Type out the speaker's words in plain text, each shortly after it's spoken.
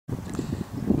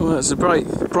Well, it's a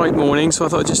bright morning, so I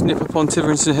thought I'd just nip up on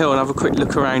Tiverington Hill and have a quick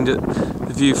look around at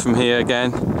the view from here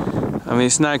again. I mean,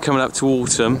 it's now coming up to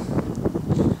autumn.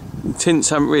 The tints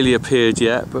haven't really appeared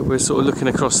yet, but we're sort of looking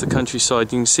across the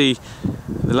countryside. You can see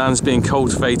the land's being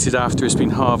cultivated after it's been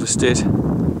harvested.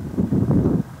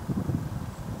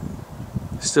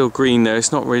 Still green though,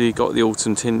 it's not really got the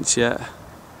autumn tints yet.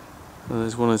 Well,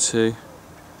 there's one or two.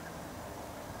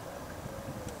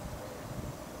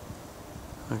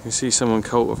 I can see someone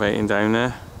cultivating down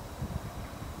there.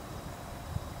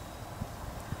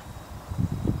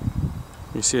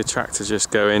 You see a tractor just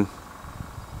going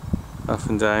up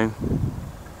and down.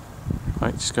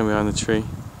 Right, just going behind the tree.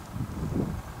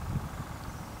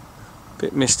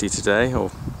 Bit misty today,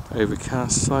 or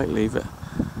overcast slightly, but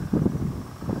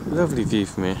lovely view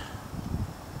from here.